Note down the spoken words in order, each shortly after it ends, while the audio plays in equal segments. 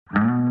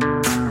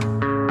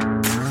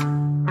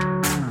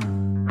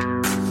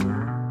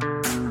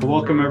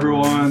welcome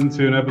everyone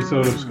to an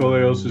episode of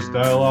Scoliosis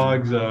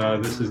Dialogues.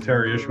 This is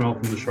Terry Ishmael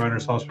from the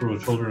Shriners Hospital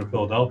of Children of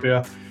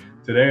Philadelphia.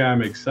 Today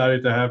I'm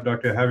excited to have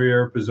Dr.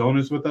 Javier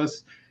Pizones with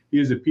us. He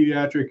is a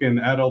pediatric and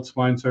adult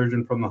spine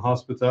surgeon from the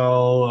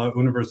Hospital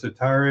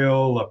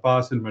Universitario La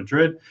Paz in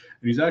Madrid, and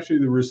he's actually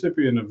the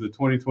recipient of the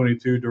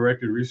 2022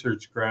 Directed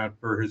Research Grant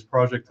for his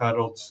project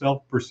titled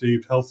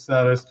Self-Perceived Health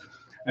Status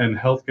and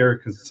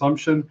Healthcare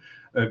Consumption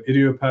of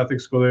Idiopathic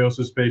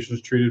Scoliosis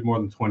Patients Treated More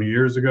Than 20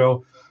 Years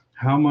Ago.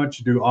 How much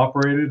do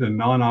operated and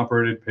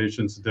non-operated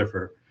patients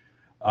differ?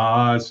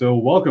 So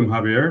welcome,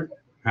 Javier.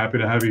 Happy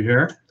to have you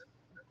here.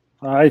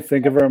 Hi,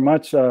 thank you very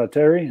much,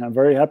 Terry. I'm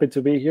very happy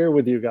to be here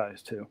with you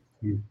guys too.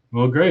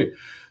 Well, great.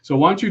 So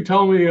why don't you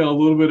tell me a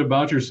little bit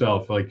about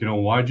yourself?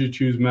 Why'd you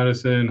choose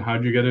medicine?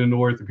 How'd you get into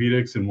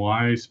orthopedics, and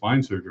why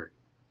spine surgery?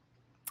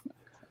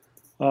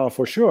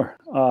 For sure.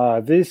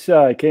 This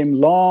came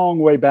long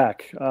way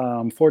back.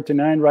 I'm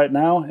 49 right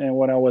now, and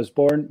when I was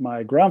born,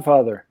 my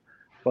grandfather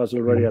was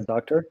already a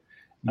doctor.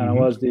 And I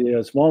was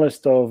the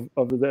smallest of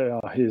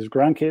his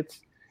grandkids.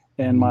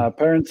 And my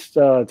parents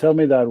tell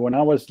me that when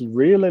I was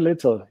really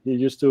little, he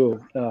used to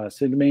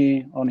sit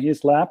me on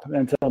his lap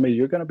and tell me,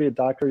 "You're going to be a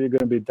doctor. You're going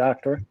to be a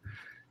doctor."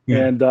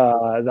 And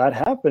that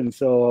happened.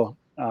 So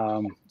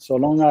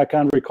long I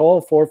can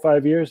recall, 4 or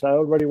 5 years, I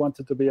already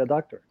wanted to be a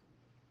doctor.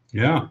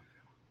 Yeah.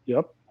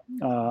 Yep.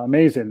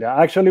 Amazing.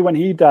 Actually, when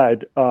he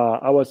died,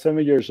 I was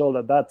 7 years old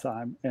at that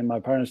time, and my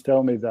parents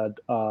tell me that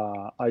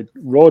I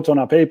wrote on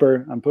a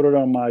paper and put it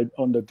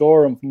on the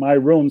door of my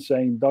room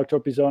saying, "Dr.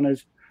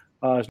 Pizones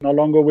is no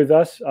longer with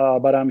us,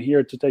 but I'm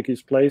here to take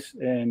his place,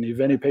 and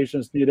if any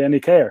patients need any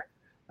care."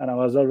 And I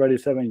was already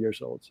 7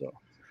 years old. So,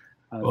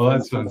 well,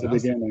 that's fantastic. The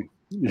beginning.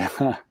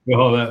 Yeah.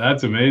 Well,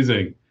 that's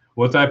amazing.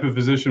 What type of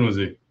physician was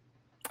he?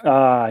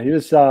 He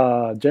was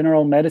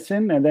general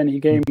medicine, and then he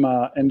became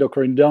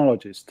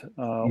endocrinologist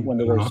when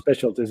there were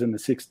specialties in the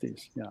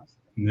 60s. Yeah.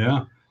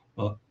 Yeah.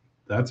 Well,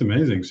 that's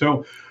amazing.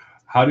 So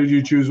how did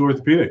you choose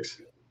orthopedics?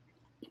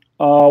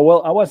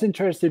 Well, I was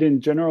interested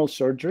in general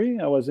surgery.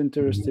 I was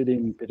interested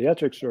in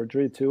pediatric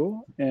surgery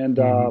too. And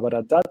but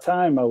at that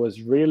time, I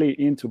was really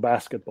into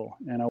basketball,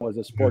 and I was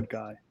a sport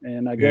guy.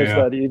 And I guess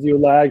that if you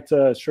liked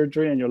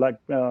surgery and you like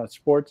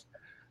sports,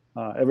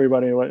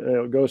 everybody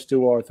goes to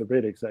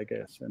orthopedics, I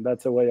guess. And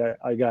that's the way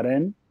I got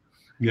in.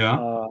 Yeah.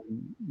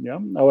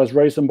 I was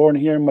raised and born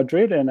here in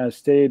Madrid, and I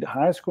stayed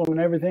high school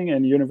and everything,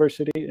 and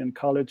university and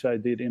college I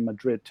did in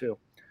Madrid too.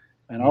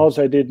 And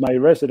also I did my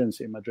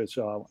residency in Madrid.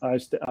 So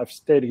I've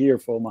stayed here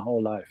for my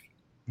whole life.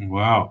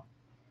 Wow.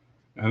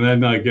 And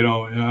then,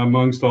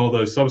 amongst all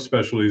the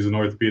subspecialties in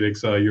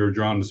orthopedics, you were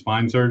drawn to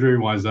spine surgery.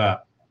 Why is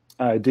that?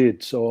 I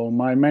did. So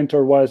my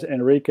mentor was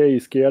Enrique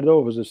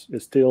Izquierdo, who's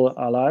still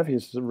alive.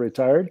 He's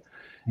retired.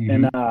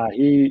 And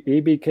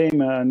he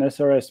became an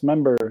SRS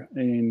member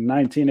in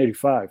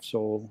 1985,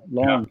 so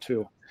long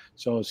too.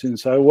 So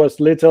since I was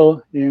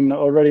little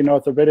already in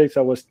orthopedics,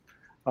 I was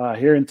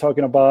hearing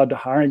talking about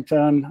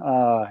Harrington,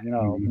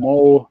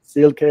 Mo,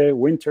 Silke,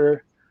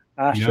 Winter,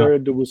 Asher,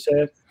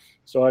 Dubusset.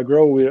 So I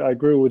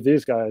grew with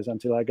these guys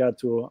until I got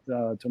to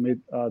meet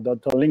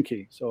Dr.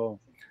 Linke. So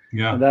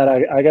and that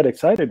I got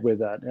excited with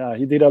that.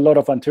 He did a lot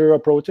of anterior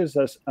approaches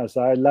as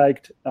I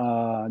liked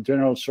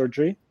general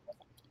surgery.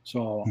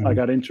 So I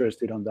got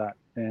interested on that.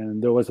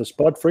 And there was a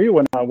spot free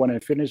when I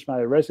finished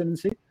my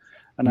residency,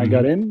 and I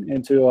got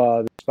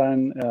into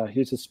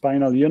his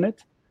spinal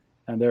unit,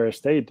 and there I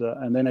stayed.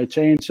 And then I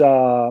changed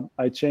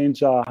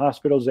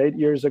hospitals 8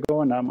 years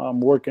ago, and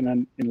I'm working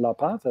in La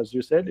Paz, as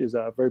you said, is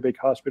a very big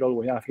hospital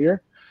we have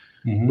here.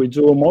 We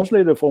do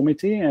mostly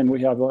deformity, and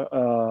we have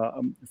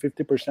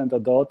 50%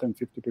 adult and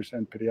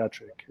 50%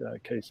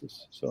 pediatric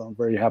cases. So I'm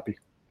very happy.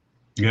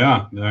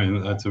 Yeah,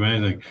 that's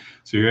amazing.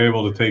 So you're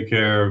able to take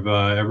care of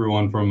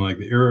everyone from like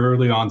the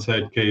early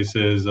onset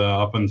cases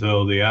up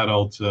until the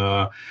adults.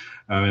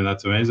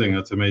 That's amazing.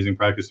 That's amazing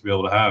practice to be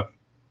able to have.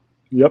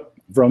 Yep,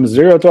 from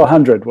 0 to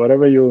 100,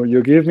 whatever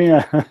you give me,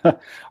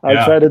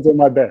 I try to do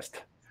my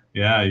best.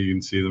 Yeah, you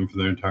can see them for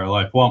their entire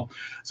life. Well,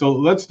 so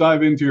let's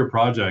dive into your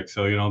project.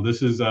 So,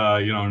 this is,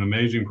 an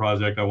amazing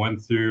project. I went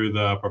through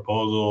the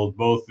proposal,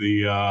 both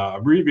the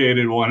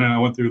abbreviated one, and I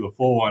went through the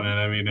full one.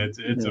 And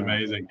it's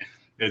amazing.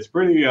 It's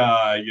pretty,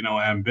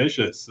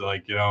 ambitious.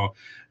 We're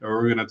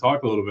going to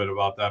talk a little bit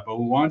about that. But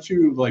why don't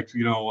you,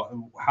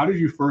 how did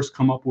you first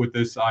come up with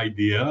this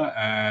idea?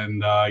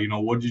 And,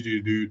 what did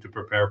you do to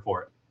prepare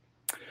for it?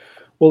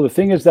 Well, the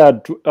thing is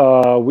that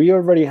we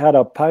already had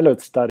a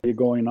pilot study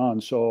going on.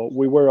 So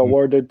we were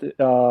awarded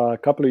a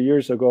couple of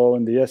years ago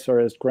in the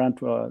SRS grant,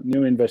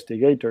 new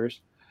investigators.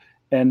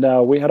 And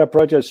we had a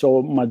project.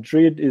 So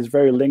Madrid is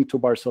very linked to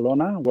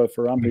Barcelona, where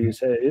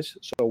MBBS is.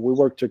 So we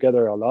work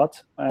together a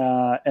lot.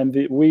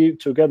 And we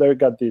together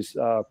got this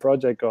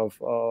project of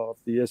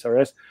the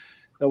SRS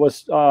that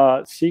was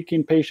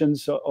seeking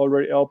patients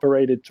already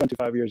operated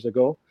 25 years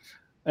ago.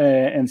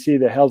 And see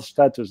the health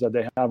status that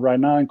they have right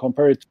now and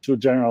compare it to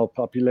general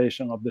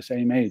population of the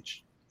same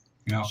age.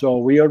 Yeah. So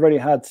we already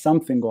had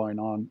something going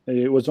on.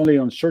 It was only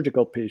on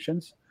surgical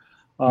patients,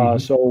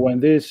 So when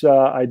this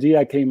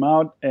idea came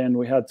out and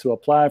we had to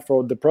apply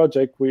for the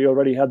project, we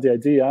already had the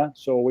idea.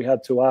 So we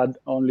had to add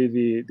only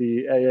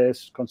the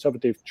AS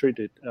conservative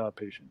treated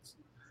patients.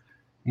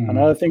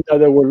 Another thing that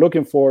they were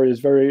looking for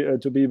is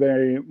to be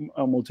very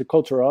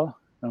multicultural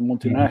and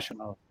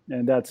multinational.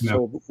 And that's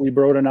so we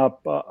broadened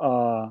up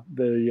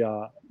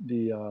the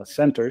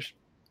centers.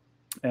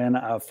 And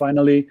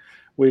finally,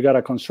 we got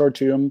a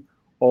consortium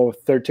of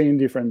 13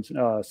 different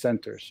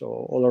centers. So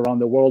all around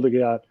the world, we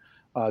got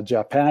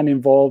Japan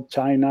involved,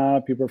 China,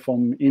 people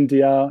from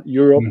India,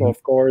 Europe,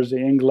 of course,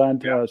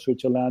 England,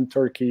 Switzerland,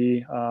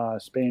 Turkey,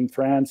 Spain,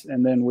 France,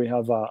 and then we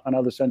have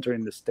another center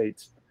in the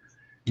States.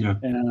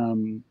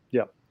 And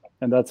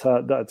and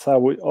that's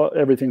how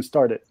everything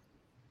started.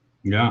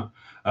 Yeah,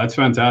 that's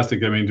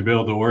fantastic. I mean, to be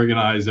able to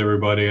organize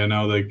everybody, I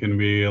know that can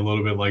be a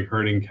little bit like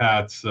herding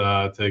cats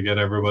to get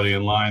everybody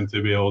in line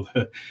to be able to,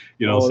 set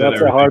that's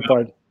everything the hard up.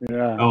 part.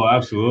 Yeah. Oh,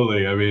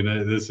 absolutely. I mean,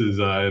 this is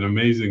an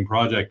amazing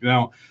project.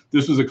 Now,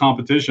 this was a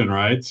competition,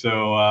 right?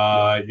 So,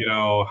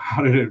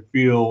 how did it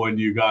feel when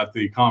you got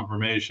the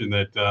confirmation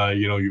that,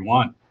 you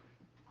won?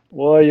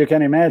 Well, you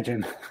can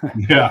imagine.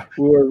 Yeah.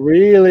 We were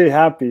really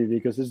happy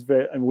because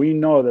we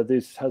know that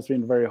this has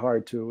been very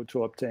hard to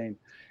obtain.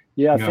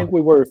 I think we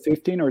were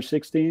 15 or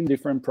 16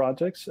 different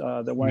projects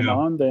that went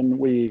on. Then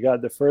we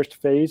got the first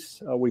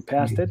phase. We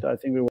passed it. I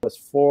think it was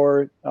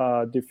 4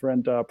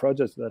 different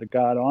projects that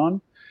got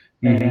on.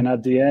 And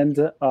at the end,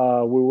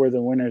 we were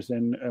the winners,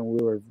 and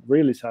we were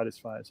really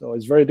satisfied. So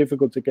it's very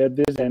difficult to get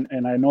this.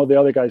 And I know the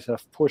other guys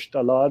have pushed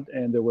a lot,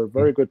 and they were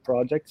very good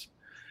projects.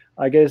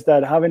 I guess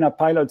that having a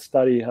pilot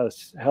study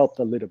has helped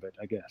a little bit,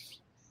 I guess.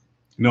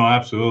 No,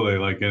 absolutely.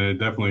 And it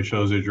definitely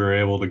shows that you're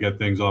able to get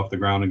things off the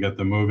ground and get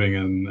them moving.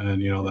 And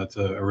that's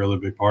a really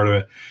big part of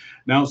it.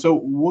 Now, so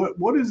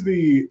what is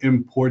the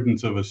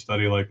importance of a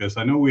study like this?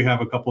 I know we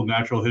have a couple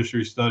natural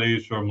history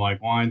studies from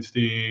like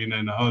Weinstein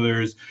and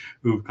others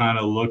who've kind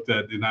of looked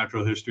at the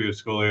natural history of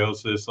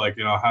scoliosis.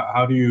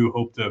 How do you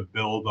hope to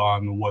build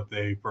on what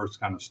they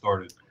first kind of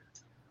started?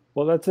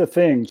 Well, that's the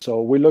thing.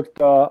 So we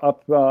looked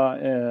up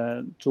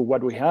to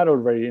what we had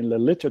already in the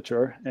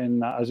literature.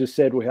 And as you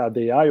said, we had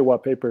the Iowa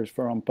papers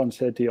from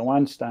Ponseti and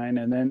Weinstein.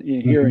 And then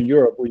here in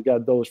Europe, we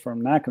got those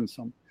from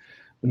Nackenson.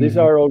 These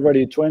are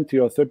already 20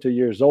 or 30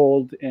 years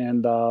old,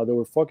 and they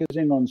were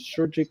focusing on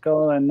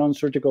surgical and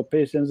non-surgical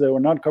patients. They were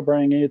not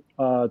covering it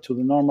to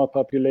the normal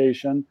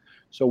population.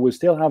 So we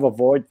still have a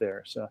void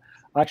there. So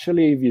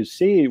actually, if you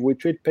see, we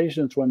treat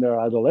patients when they're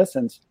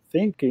adolescents,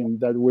 thinking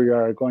that we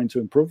are going to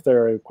improve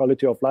their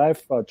quality of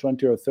life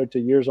 20 or 30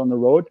 years on the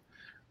road,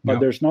 but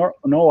there's no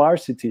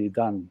RCT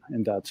done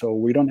in that. So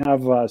we don't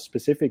have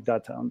specific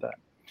data on that.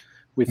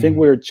 We think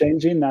we're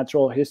changing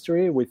natural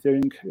history. We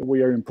think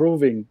we are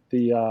improving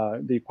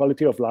the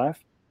quality of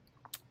life,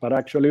 but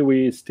actually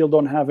we still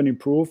don't have any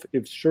proof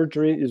if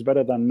surgery is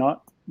better than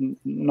not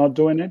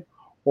doing it,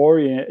 or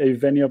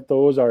if any of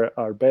those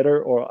are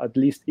better or at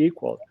least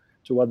equal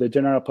to what the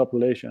general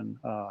population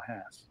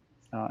has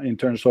in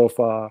terms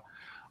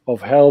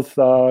of health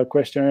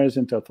questionnaires,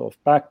 in terms of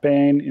back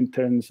pain, in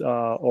terms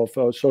of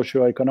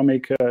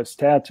socioeconomic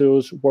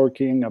status,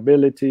 working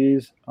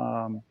abilities.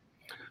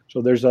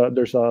 So there's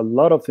a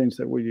lot of things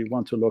that we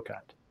want to look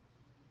at.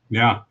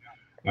 Yeah,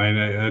 I mean,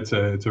 it's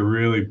a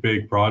really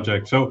big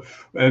project. So,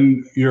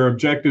 and your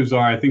objectives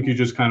are, I think you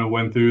just kind of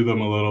went through them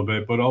a little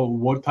bit, but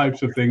what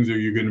types of things are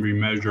you going to be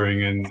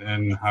measuring,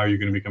 and how are you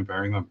going to be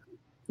comparing them?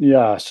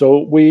 Yeah,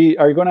 so we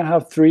are going to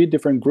have 3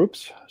 different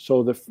groups.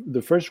 So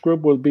the first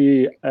group will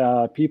be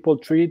people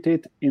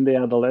treated in the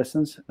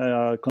adolescence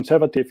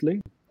conservatively.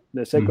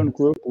 The second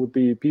group would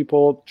be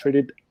people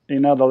treated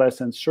in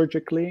adolescents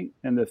surgically,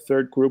 and the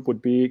third group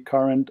would be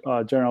current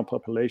general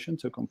population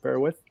to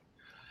compare with.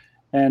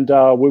 And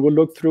we will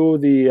look through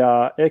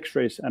the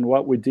x-rays and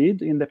what we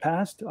did in the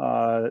past,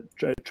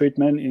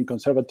 treatment in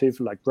conservative,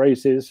 like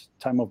braces,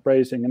 time of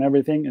bracing and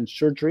everything, and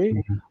surgery,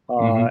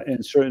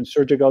 and certain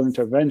surgical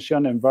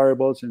intervention and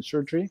variables in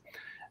surgery.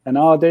 And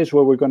nowadays,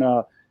 where we're going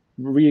to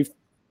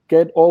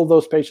get all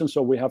those patients,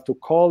 so we have to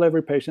call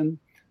every patient,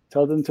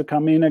 tell them to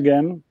come in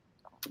again,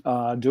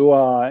 do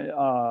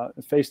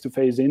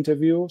face-to-face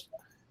interviews,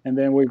 and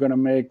then we're going to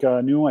make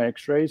new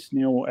x-rays,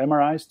 new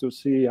MRIs to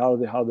see how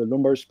the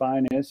lumbar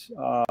spine is.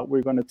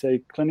 We're going to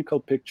take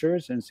clinical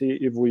pictures and see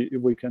if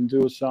we can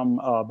do some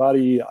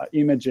body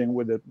imaging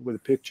with the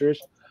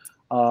pictures.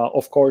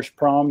 Of course,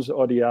 PROMS,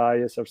 ODI,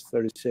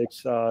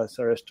 SF36,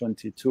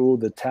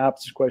 SRS22, the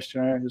TAPS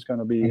questionnaire is going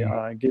to be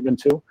given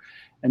too.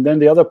 And then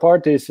the other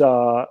part is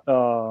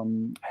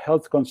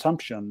health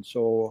consumption.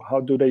 So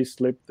how do they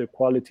sleep, the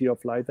quality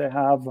of life they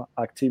have,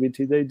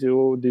 activity they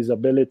do,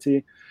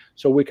 disability.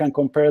 So we can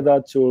compare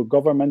that to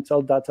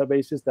governmental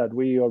databases that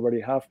we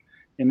already have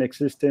in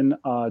existing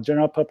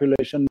general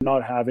population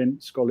not having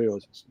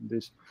scoliosis.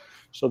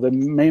 So the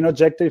main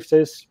objective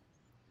is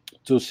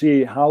to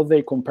see how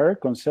they compare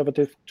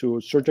conservative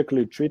to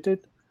surgically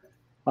treated.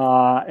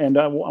 And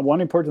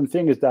one important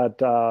thing is that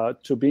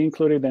to be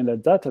included in the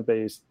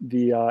database,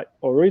 the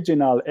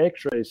original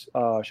x-rays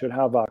should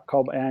have a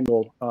Cobb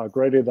angle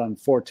greater than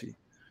 40.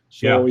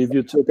 So if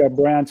you took a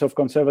branch of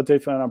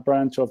conservative and a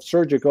branch of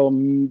surgical,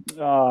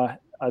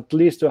 at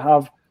least to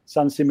have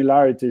some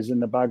similarities in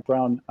the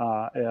background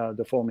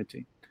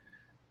deformity.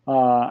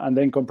 And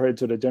then compare it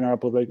to the general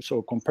population.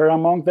 So compare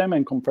among them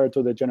and compare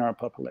to the general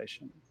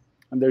population.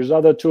 And there's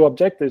other two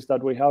objectives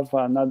that we have,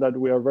 now that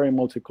we are very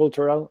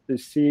multicultural,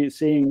 is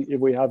seeing if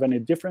we have any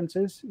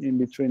differences in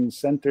between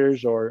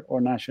centers or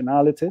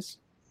nationalities.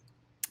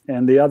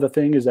 And the other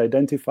thing is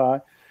identify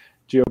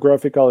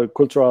geographical or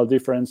cultural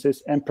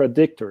differences and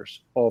predictors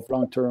of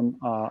long-term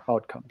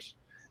outcomes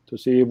to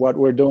see what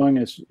we're doing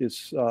is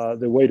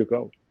the way to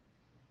go.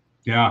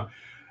 Yeah.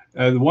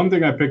 One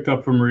thing I picked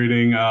up from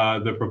reading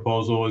the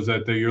proposal is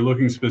that you're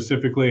looking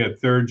specifically at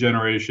third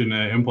generation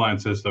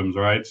implant systems,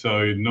 right?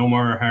 So no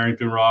more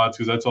Harrington rods,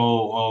 because that's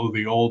all of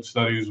the old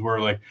studies were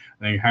like,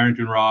 I think,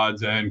 Harrington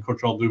rods and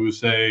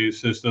Cottrell-Dubusset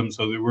systems.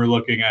 So we're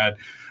looking at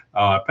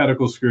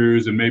pedicle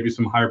screws and maybe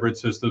some hybrid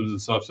systems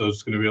and stuff. So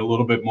it's going to be a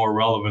little bit more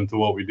relevant to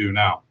what we do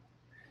now.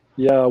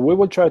 Yeah, we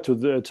will try to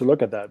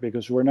look at that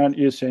because we're not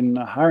using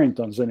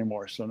Harringtons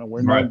anymore. So no,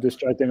 we're not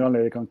distracting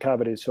only the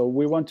concavity. So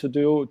we want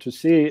to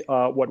see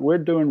what we're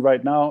doing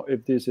right now,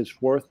 if this is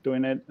worth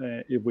doing it,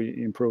 if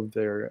we improve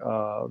their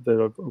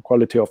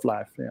quality of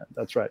life. Yeah,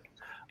 that's right,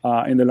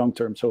 in the long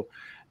term. So,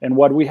 and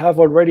what we have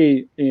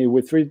already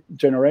with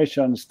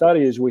 3-generation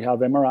studies, we have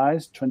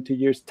MRIs, 20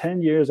 years,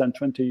 10 years, and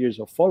 20 years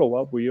of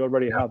follow-up. We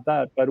already have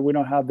that, but we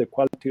don't have the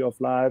quality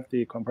of life,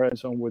 the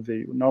comparison with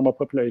the normal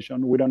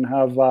population. We don't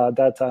have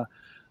data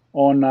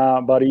on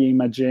body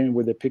imaging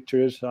with the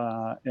pictures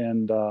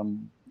and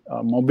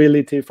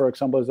mobility, for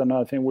example, is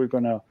another thing we're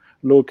going to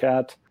look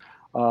at.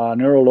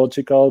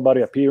 Neurological,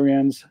 body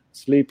appearance,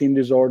 sleeping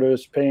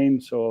disorders,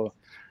 pain. So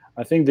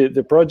I think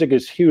the project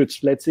is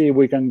huge. Let's see if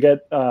we can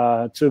get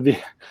to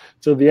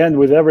the end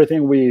with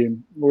everything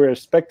we're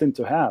expecting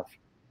to have.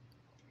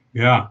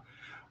 Yeah.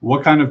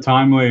 What kind of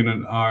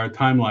timeline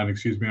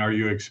are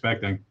you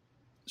expecting?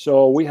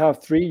 So we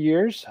have 3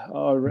 years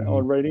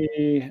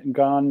already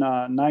gone.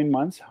 9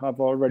 months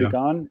have already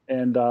gone,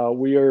 and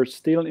we are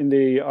still in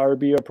the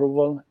RB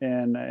approval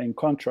and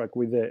contract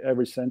with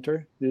every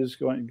center. This is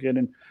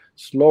getting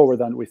slower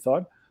than we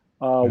thought.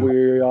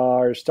 We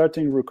are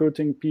starting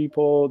recruiting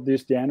people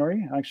this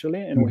January,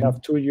 actually, and we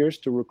have 2 years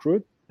to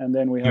recruit, and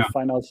then we have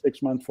final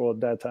 6 months for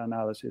data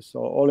analysis. So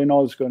all in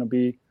all, it's going to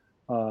be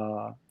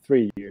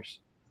 3 years.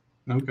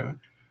 Okay.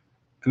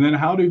 And then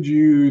how did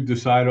you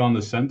decide on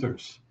the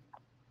centers?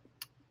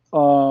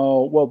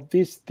 Well,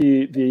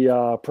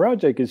 the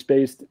project is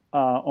based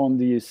on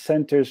the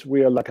centers.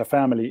 We are like a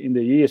family in the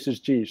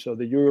ESSG, so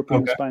the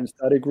European Spine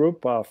Study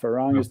Group.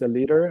 Ferran is the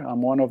leader.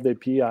 I'm one of the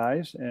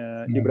PIs.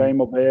 Ibrahim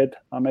Obed,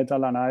 Ahmed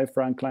and I,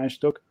 Frank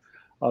Kleinstuck,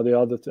 the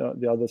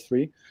other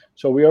 3.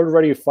 So we are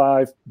already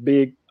 5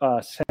 big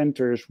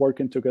centers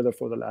working together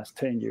for the last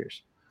 10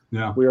 years.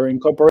 Yeah. We are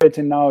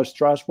incorporating now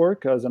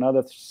Strasbourg as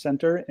another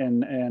center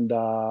and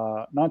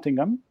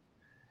Nottingham.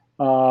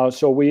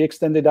 So we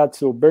extended that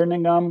to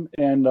Birmingham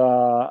and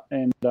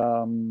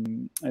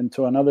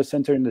to another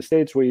center in the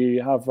States. We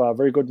have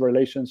very good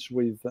relations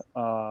with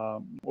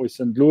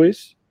St.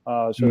 Louis.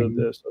 So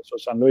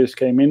St. Louis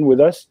came in with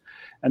us.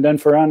 And then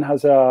Ferran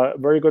has a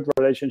very good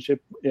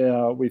relationship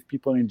with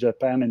people in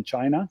Japan and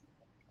China.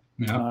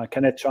 Yeah.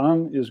 Kenneth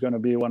Chang is going to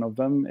be one of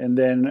them. And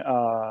then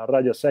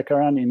Raja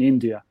Sekaran in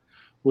India,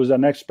 who's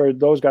an expert.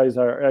 Those guys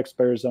are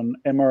experts on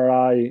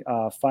MRI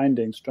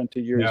findings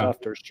 20 years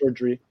after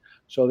surgery.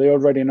 So they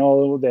already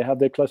know, they have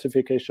the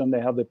classification, they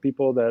have the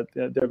people that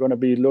they're going to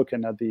be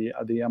looking at the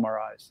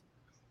MRIs.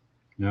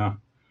 Yeah.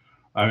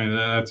 I mean,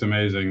 that's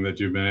amazing that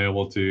you've been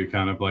able to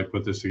kind of like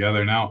put this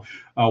together. Now,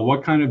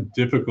 what kind of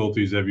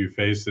difficulties have you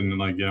faced, and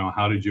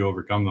how did you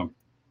overcome them?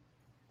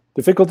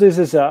 Difficulties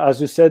is,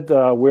 as you said,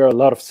 we're a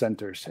lot of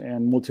centers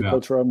and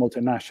multicultural,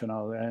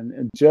 multinational,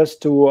 and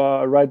just to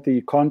write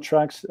the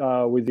contracts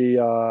with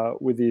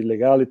the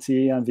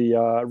legality and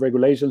the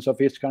regulations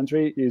of each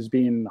country is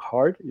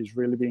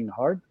really being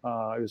hard.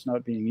 It's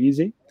not being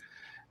easy.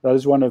 That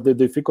is one of the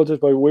difficulties,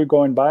 but we're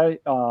going by.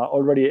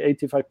 Already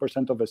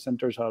 85% of the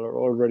centers are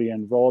already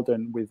enrolled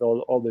and with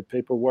all the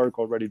paperwork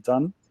already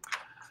done.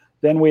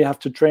 Then we have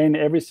to train.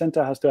 Every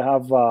center has to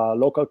have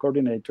local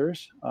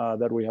coordinators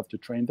that we have to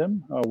train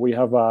them. We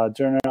have a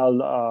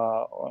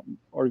general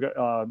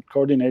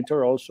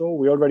coordinator also.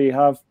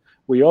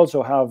 We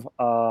also have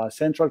a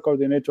central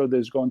coordinator that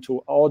is going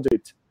to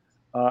audit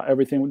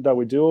everything that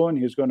we do, and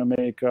he's going to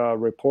make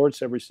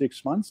reports every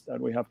 6 months that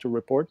we have to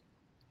report.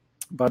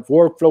 But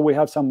workflow, we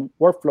have some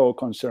workflow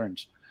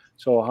concerns.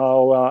 So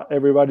how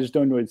everybody's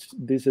doing with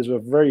this is a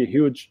very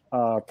huge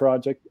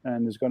project,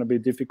 and it's going to be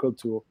difficult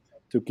to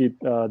keep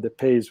the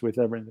pace with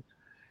everything.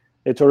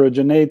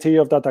 Heterogeneity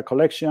of data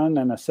collection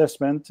and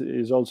assessment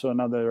is also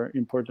another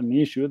important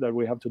issue that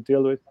we have to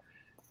deal with.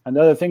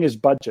 Another thing is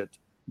budget,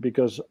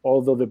 because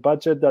although the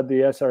budget that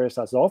the SRS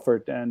has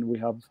offered and we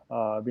have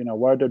been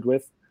awarded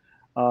with,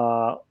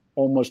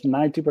 almost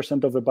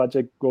 90% of the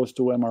budget goes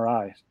to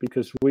MRI,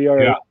 because we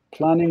are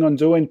planning on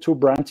doing 2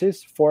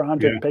 branches,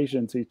 400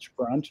 patients each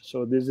branch.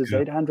 So this is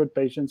 800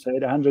 patients,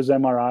 800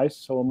 MRIs.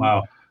 So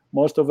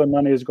most of the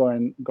money is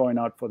going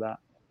out for that.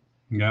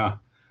 Yeah,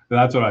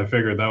 that's what I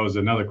figured. That was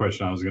another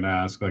question I was going to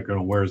ask, like,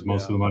 where's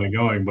most of the money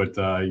going? But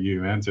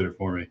you answered it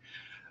for me.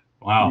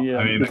 Wow. Yeah,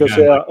 I mean, because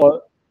again,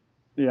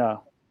 yeah.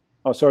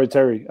 Oh, sorry,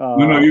 Terry.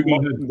 no, you go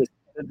ahead.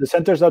 The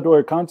centers that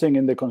we're counting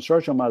in the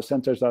consortium are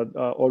centers that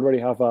already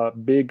have a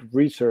big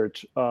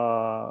research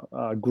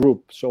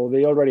group. So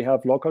they already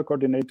have local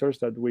coordinators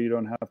that we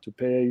don't have to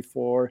pay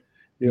for.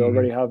 They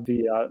already have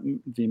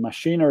the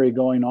machinery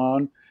going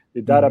on,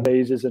 the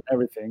databases and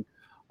everything.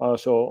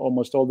 So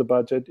almost all the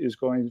budget is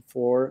going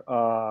for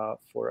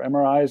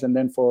MRIs and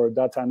then for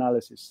data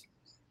analysis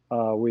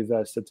with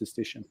a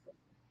statistician.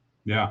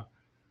 Yeah.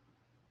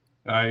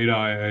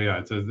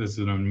 This is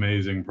an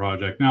amazing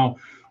project. Now,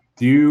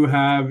 do you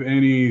have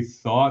any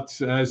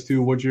thoughts as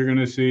to what you're going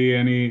to see?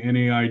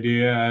 Any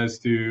idea as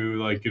to,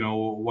 like,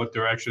 what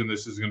direction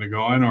this is going to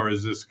go in, or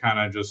is this kind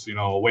of just,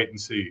 a wait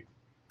and see?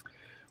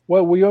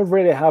 Well, we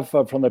already have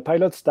from the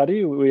pilot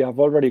study, we have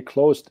already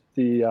closed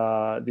the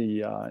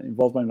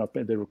involvement of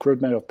the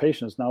recruitment of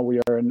patients. Now we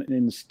are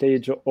in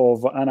stage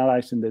of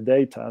analyzing the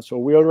data. So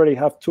we already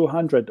have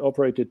 200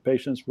 operated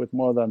patients with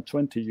more than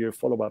 20-year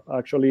follow-up.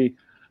 Actually,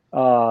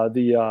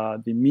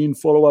 the mean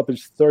follow-up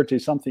is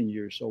 30-something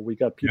years. So we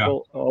got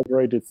people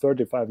operated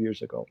 35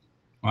 years ago.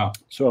 Wow.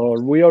 So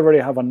we already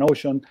have a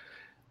notion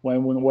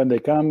when they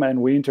come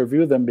and we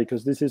interview them,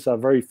 because this is a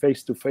very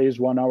face-to-face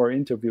 1-hour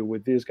interview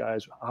with these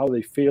guys, how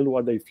they feel,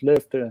 what they've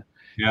lived,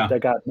 if they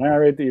got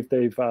married, if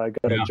they've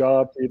got a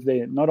job, if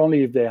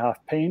they have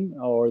pain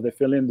or they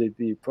fill in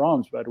the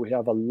prompts, but we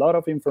have a lot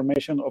of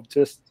information of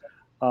just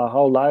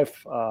how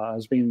life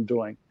has been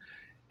doing.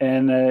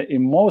 And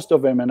in most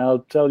of them, and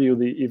I'll tell you,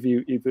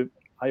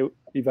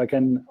 if I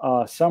can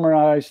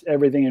summarize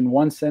everything in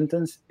one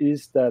sentence,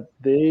 is that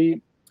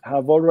they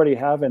already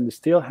have and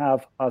still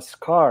have a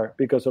scar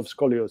because of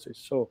scoliosis.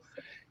 So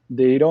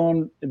they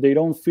don't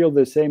feel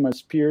the same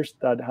as peers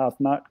that have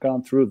not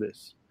gone through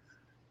this.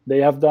 They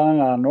have done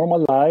a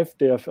normal life.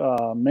 They have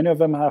many of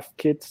them have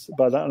kids,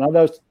 but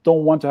others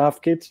don't want to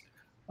have kids,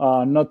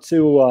 not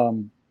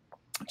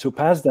to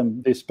pass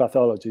them this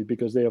pathology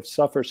because they have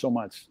suffered so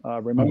much.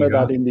 Remember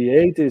that in the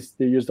 80s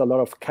they used a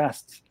lot of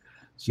casts.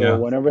 So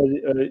whenever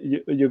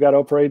you got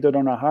operated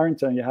on a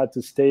heart, and you had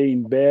to stay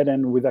in bed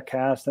and with a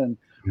cast, and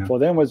for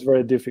them it was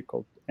very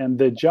difficult. And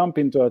they jump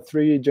into a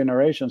 3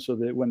 generations. So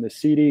that when the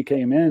CD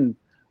came in,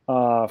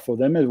 for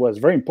them it was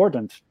very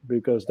important,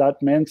 because that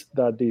meant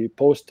that the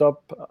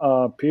post-op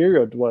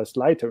period was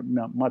lighter,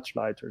 much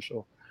lighter.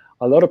 So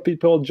a lot of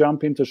people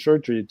jump into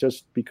surgery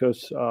just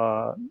because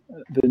the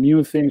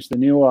new things, the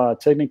new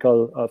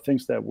technical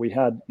things that we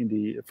had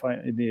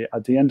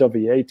at the end of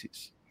the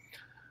 80s.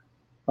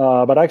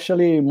 But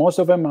actually, most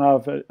of them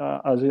have,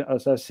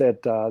 as I said,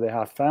 they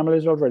have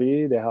families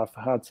already. They have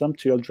had some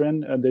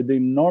children. They do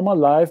normal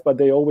life, but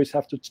they always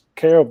have to take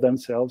care of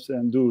themselves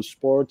and do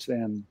sports,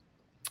 and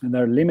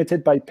they're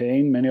limited by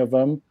pain, many of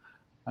them.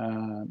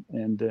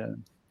 And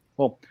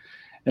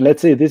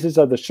let's see. This is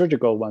the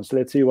surgical ones.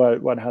 Let's see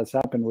what has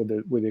happened with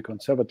the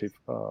conservative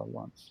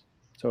ones.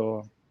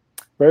 So,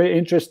 very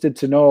interested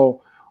to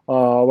know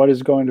what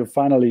is going to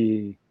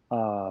finally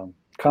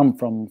come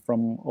from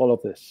all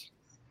of this.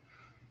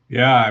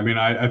 Yeah, I mean,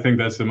 I think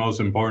that's the most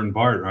important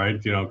part, right?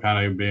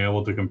 Kind of being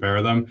able to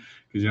compare them,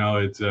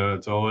 because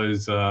it's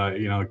always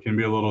it can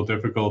be a little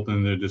difficult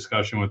in the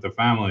discussion with the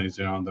families.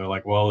 They're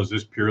like, well, is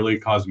this purely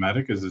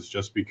cosmetic? Is this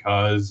just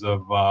because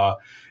of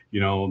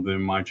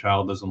my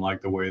child doesn't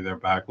like the way their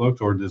back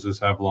looked, or does this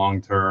have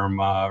long-term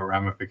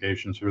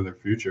ramifications for their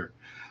future?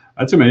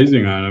 That's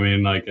amazing, man. I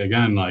mean,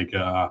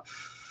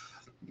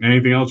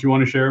 anything else you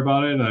want to share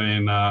about it? I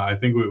mean, I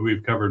think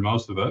we've covered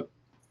most of it.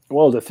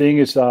 Well, the thing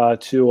is to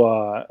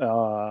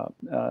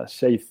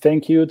say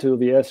thank you to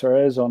the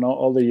SRS on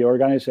all the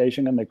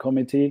organization and the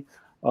committee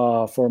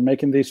for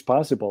making this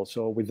possible.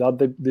 So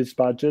without this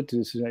budget,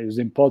 it's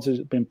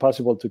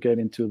impossible to get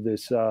into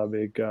this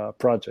big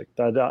project.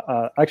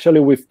 That actually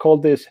we've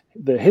called this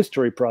the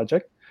History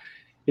Project.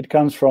 It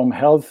comes from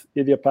health,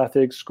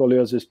 idiopathic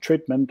scoliosis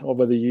treatment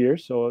over the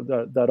years. So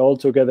that all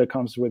together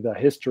comes with a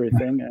history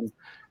thing.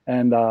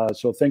 And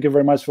so thank you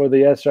very much for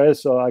the SRS,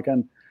 so I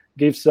can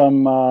give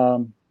some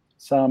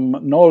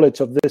knowledge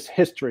of this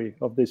history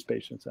of these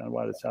patients and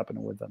what is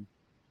happening with them.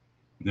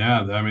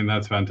 Yeah, I mean,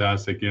 that's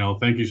fantastic.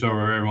 Thank you so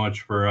very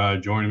much for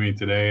joining me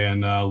today,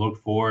 and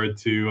look forward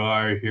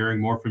to hearing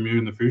more from you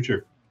in the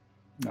future.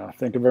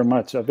 Thank you very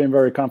much. I've been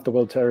very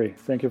comfortable, Terry.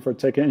 Thank you for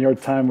taking your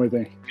time with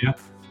me. Yeah,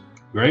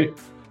 great.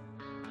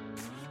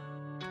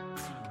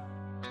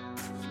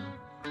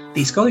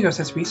 The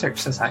Scoliosis Research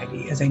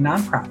Society is a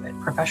nonprofit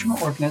professional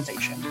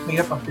organization made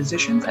up of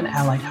physicians and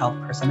allied health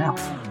personnel.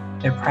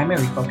 Their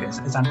primary focus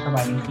is on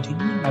providing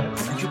continuing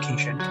medical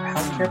education for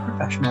healthcare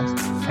professionals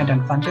and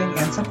on funding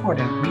and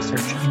supporting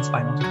research in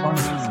spinal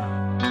deformities.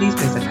 Please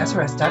visit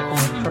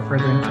srs.org for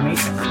further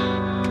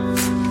information.